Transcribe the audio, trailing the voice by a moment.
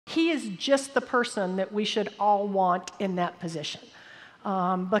he is just the person that we should all want in that position.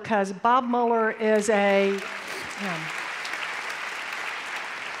 Because Bob Mueller is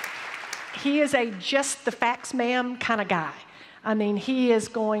he is a just the facts ma'am kind of guy. I mean, he's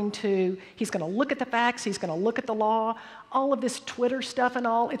going to look at the facts, he's going to look at the law, all of this Twitter stuff and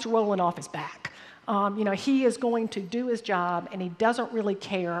all, it's rolling off his back. He is going to do his job, and he doesn't really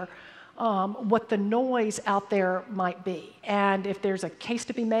care what the noise out there might be. And if there's a case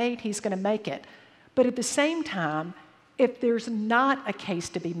to be made, he's going to make it. But at the same time, if there's not a case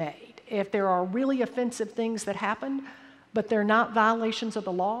to be made, if there are really offensive things that happen, but they're not violations of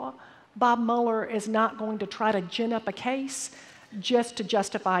the law, Bob Mueller is not going to try to gin up a case just to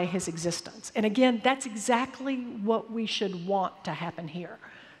justify his existence. And again, that's exactly what we should want to happen here.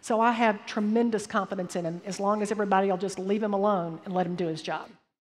 So I have tremendous confidence in him, as long as everybody will just leave him alone and let him do his job.